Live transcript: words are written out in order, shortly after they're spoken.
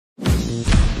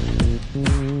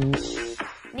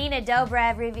Nina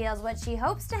Dobrev reveals what she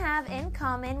hopes to have in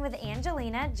common with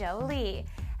Angelina Jolie.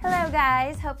 Hello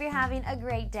guys, hope you're having a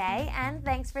great day, and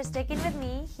thanks for sticking with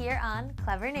me here on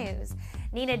Clever News.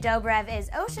 Nina Dobrev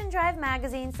is Ocean Drive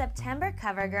Magazine's September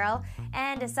cover girl,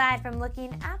 and aside from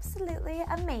looking absolutely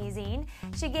amazing,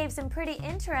 she gave some pretty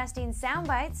interesting sound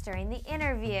bites during the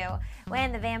interview.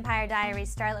 When the Vampire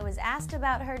Diaries starlet was asked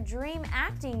about her dream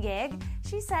acting gig,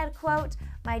 she said, quote,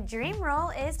 "My dream role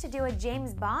is to do a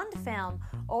James Bond film,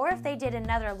 or if they did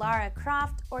another Lara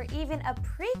Croft or even a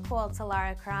prequel to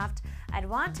Lara Croft, I'd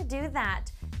want to do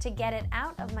that to get it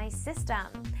out of my system."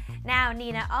 Now,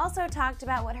 Nina also talked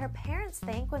about what her parents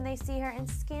think when they see her in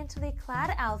scantily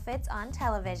clad outfits on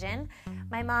television.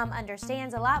 "My mom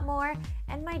understands a lot more,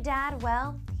 and my dad,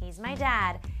 well, he's my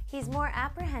dad. He's more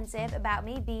apprehensive about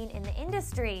me being in the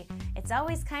industry. It's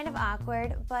always kind of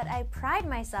awkward, but I pride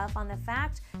myself on the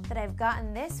fact that I've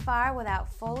gotten this far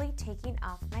without fully taking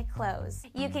off my clothes."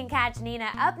 You can catch Nina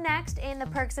up next in The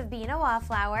Perks of Being a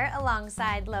Wallflower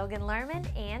alongside Logan Lerman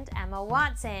and Emma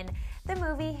Watson. The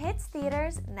movie hits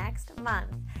theaters next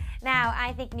month. Now,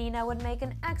 I think Nina would make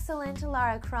an excellent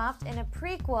Lara Croft in a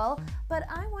prequel, but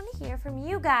I want to hear from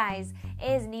you guys.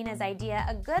 Is Nina's idea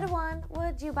a good one?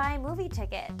 Would you buy a movie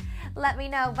ticket? Let me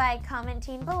know by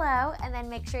commenting below, and then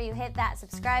make sure you hit that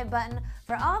subscribe button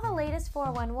for all the latest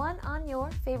 411 on your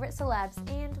favorite celebs.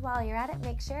 And while you're at it,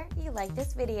 make sure you like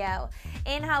this video.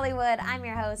 In Hollywood, I'm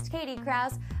your host, Katie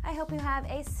Krause. I hope you have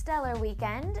a stellar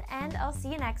weekend, and I'll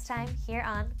see you next time here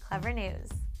on Clever News.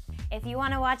 If you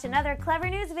want to watch another Clever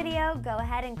News video, go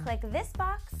ahead and click this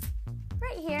box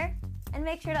right here, and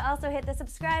make sure to also hit the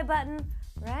subscribe button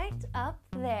right up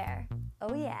there.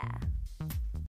 Oh yeah.